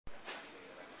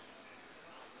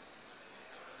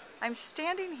I'm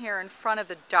standing here in front of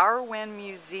the Darwin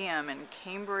Museum in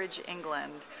Cambridge,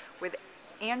 England, with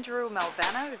Andrew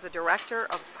Mulvenna, who's the director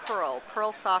of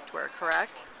Pearl Software,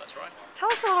 correct? That's right.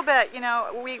 Tell us a little bit,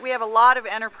 we have a lot of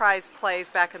enterprise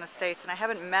plays back in the States, and I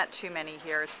haven't met too many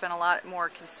here. It's been a lot more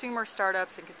consumer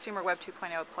startups and consumer Web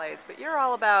 2.0 plays, but you're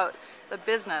all about the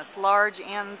business, large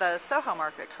and the Soho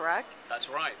market, correct?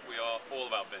 That's right. We are all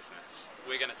about business.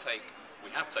 We have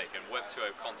taken Web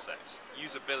 2.0 concepts.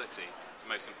 Usability is the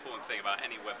most important thing about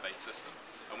any web-based system,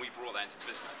 and we brought that into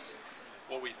business.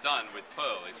 What we've done with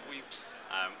Pearl is we've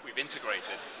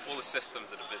integrated all the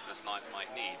systems that a business might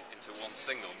need into one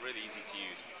single, really easy to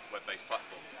use web-based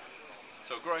platform.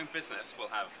 So a growing business will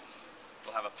have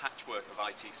a patchwork of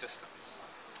IT systems.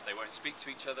 They won't speak to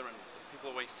each other, and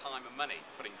people waste time and money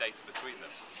putting data between them.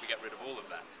 We get rid of all of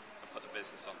that and put the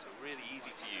business onto a really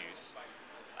easy to use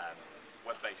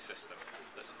web-based system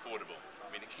that's affordable. I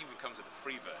mean, the keyboard comes with a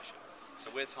free version, so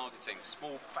we're targeting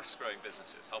small, fast-growing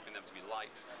businesses, helping them to be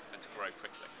light and to grow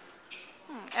quickly.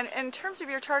 And in terms of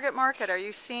your target market, are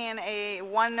you seeing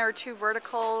one or two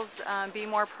verticals be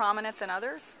more prominent than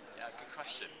others? Yeah, good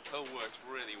question. Pearl works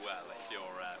really well if you're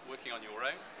working on your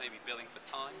own, maybe billing for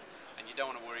time, and you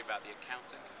don't want to worry about the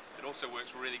accounting. It also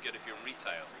works really good if you're in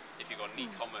retail, if you've got an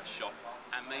e-commerce shop,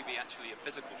 and maybe actually a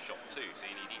physical shop too, so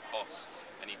you need e-POS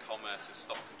and e-commerce and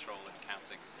stock control and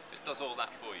accounting. It does all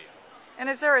that for you. And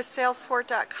is there a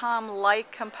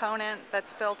Salesforce.com-like component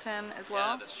that's built in as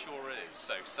well? Yeah, there sure is.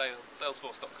 So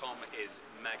Salesforce.com is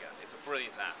mega. It's a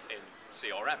brilliant app in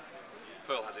CRM.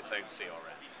 Pearl has its own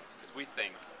CRM, because we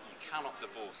think you cannot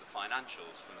divorce the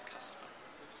financials from the customer.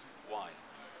 Why?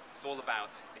 It's all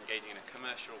about engaging in a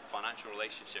commercial, financial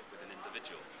relationship with an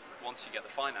individual. Once you get the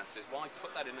finances, why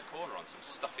put that in the corner on some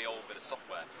stuffy old bit of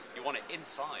software? You want it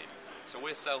inside. So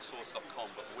we're Salesforce.com,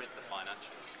 but with the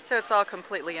financials. So it's all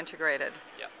completely integrated.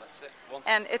 Yeah, that's it.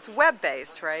 And it's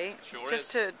web-based, right? Sure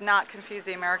Just is. to not confuse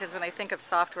the Americans, when they think of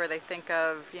software, they think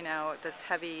of, this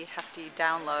heavy, hefty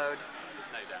download. There's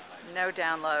no download. No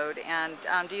download.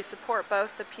 And do you support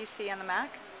both the PC and the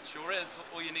Mac? Sure is.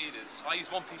 All you need is, I use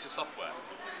one piece of software,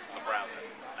 a browser.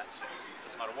 That's it.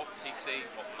 Doesn't matter what PC,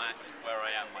 what Mac, where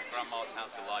I am, my grandma's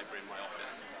house, a library, in my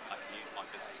office, I can use my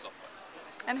business software.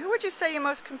 And who would you say you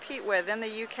most compete with in the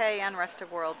UK and rest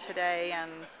of world today?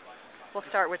 And we'll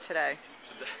start with today.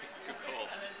 Today, good call.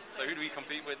 So who do we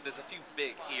compete with? There's a few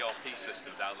big ERP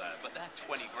systems out there, but they're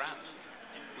 20 grand.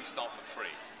 We start for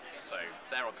free. So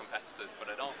they're our competitors, but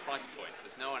at our price point,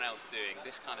 there's no one else doing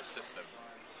this kind of system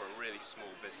for a really small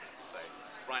business. So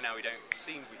right now we don't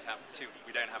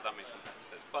have that many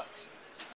competitors, but